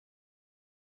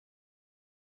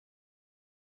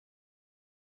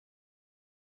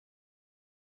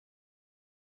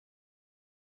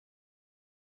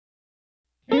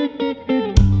I've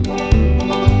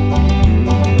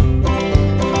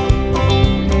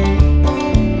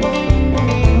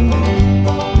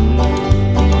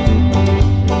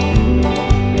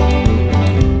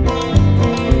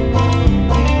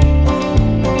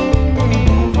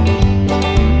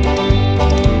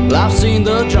seen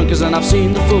the junkies and I've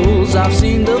seen the fools, I've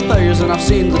seen the players and I've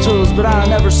seen the tools, but I've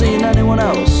never seen anyone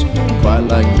else quite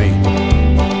like me.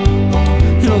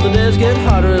 You know, the days get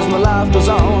harder as my life goes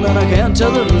on, and I can't tell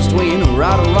the difference between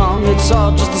right or wrong. It's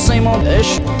all just the same old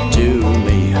ish to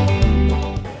me.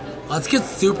 Let's get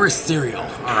super serial,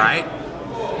 alright?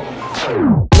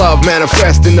 Love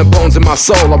manifest in the bones of my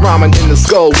soul. I'm rhyming in the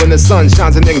skull when the sun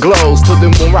shines and then glows till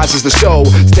the moon rises to show.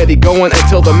 Steady going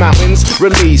until the mountains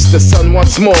release the sun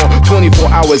once more. 24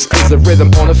 hours is the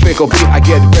rhythm on a fickle beat. I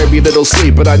get very little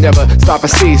sleep, but I never stop or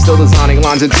see. Still designing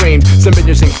lines and dreams. Some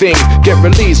interesting things get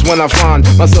released when I find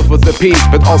myself with the peace,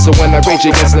 but also when I rage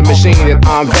against the machine that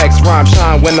I'm vexed. Rhyme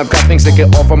shine when I've got things to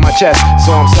get off of my chest.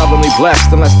 So I'm suddenly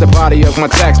blessed unless the body of my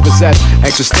text possess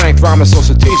extra strength. Rhyming so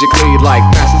strategically like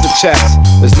masters of chess.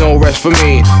 There's no rest for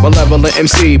me, malevolent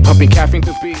MC, pumping caffeine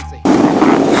to beats.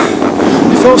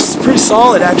 It feels pretty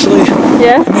solid, actually.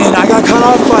 Yeah? I mean, I got cut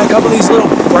off by a couple of these little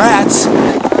brats.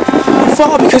 You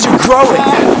fall because you're growing.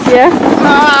 Yeah?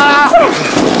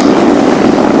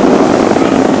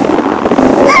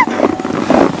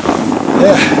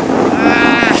 Yeah.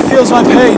 Feels my pain.